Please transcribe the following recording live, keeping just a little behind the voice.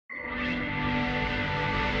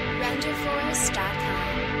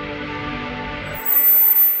wonderforce.com.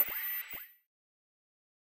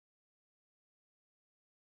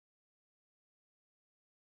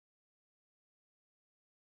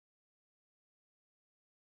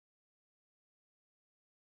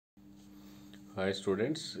 Hi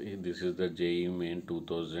students, this is the JEE Main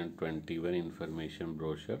 2021 information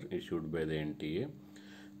brochure issued by the NTA,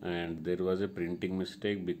 and there was a printing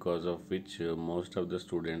mistake because of which most of the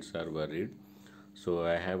students are worried. So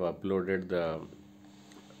I have uploaded the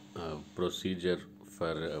procedure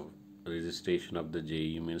for registration of the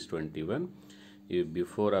JEE Mains 21.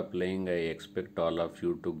 Before applying, I expect all of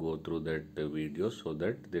you to go through that video so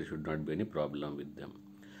that there should not be any problem with them.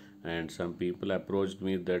 And some people approached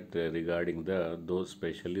me that regarding those,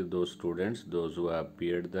 especially those students, those who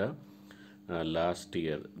appeared the last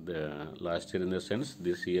year in the sense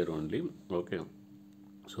this year only. Okay,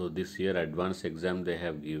 so this year advanced exam they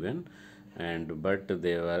have given, and but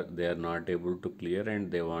they are not able to clear,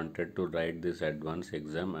 and they wanted to write this advanced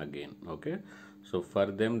exam again. Okay, so for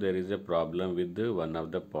them there is a problem with one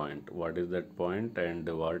of the point. What is that point and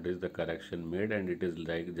what is the correction made? And it is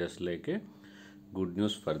like just like a good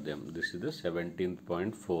news for them. This is the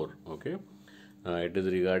 17.4. okay, it is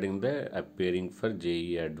regarding the appearing for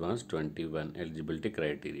JEE Advanced 21 eligibility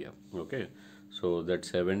criteria. Okay, so that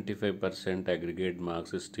 75% aggregate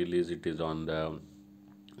marks still is on the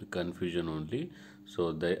confusion only.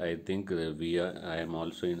 So I think I am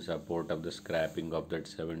also in support of the scrapping of that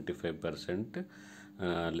 75%.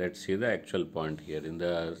 Let's see the actual point here in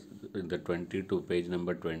the 22 page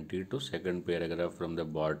number 22, second paragraph from the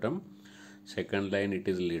bottom. Second line, it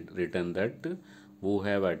is written that who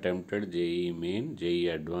have attempted JEE Main, JEE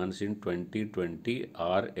Advanced in 2020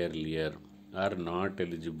 or earlier are not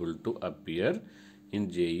eligible to appear in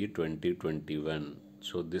JEE 2021.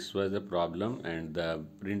 So this was the problem, and the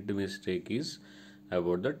print mistake is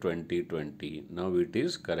about the 2020. Now it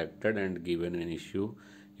is corrected and given an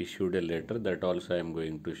issued a letter that also I am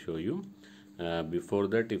going to show you. Before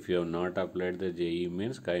that, if you have not applied the JEE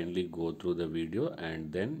Mains, kindly go through the video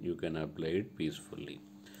and then you can apply it peacefully.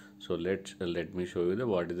 So let me show you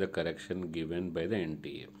what is the correction given by the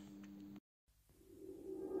NTA.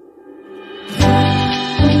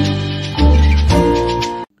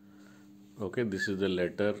 Okay, this is the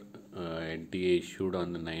letter NTA issued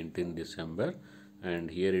on the 19th December,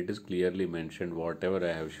 and here it is clearly mentioned whatever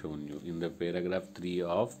I have shown you in the paragraph 3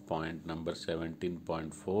 of point number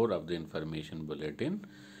 17.4 of the information bulletin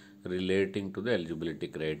relating to the eligibility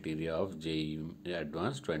criteria of JEE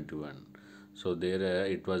Advanced 21. So there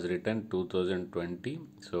it was written 2020,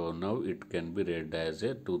 so now it can be read as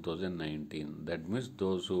a 2019. That means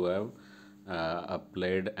those who have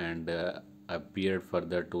applied and appeared for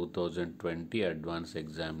the 2020 advanced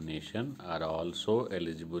examination are also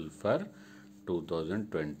eligible for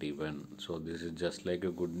 2021. So this is just like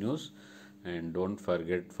a good news, and don't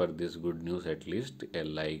forget for this good news at least a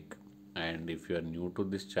like, and if you are new to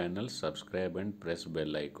this channel, subscribe and press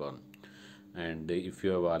bell icon. And if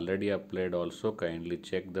you have already applied, also kindly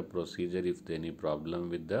check the procedure if there any problem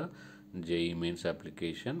with the JEE Mains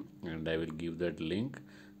application, and I will give that link.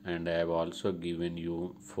 And I have also given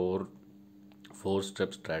you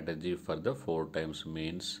four-step strategy for the 4 times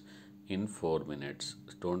mains in 4 minutes.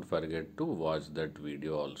 Don't forget to watch that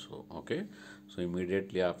video also. Okay, so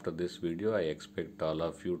immediately after this video, I expect all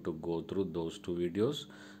of you to go through those 2 videos,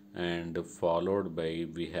 and followed by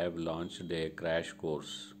we have launched a crash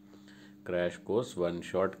course, one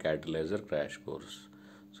shot catalyzer crash course.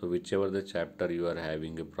 So whichever the chapter you are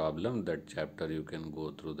having a problem, that chapter you can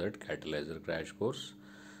go through that catalyzer crash course.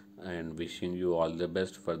 And wishing you all the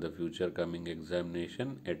best for the future coming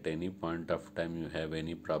examination. At any point of time you have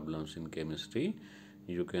any problems in chemistry,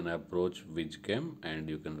 you can approach Chem and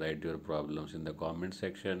you can write your problems in the comment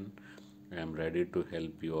section. I am ready to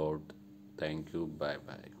help you out. Thank you. Bye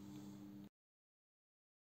bye.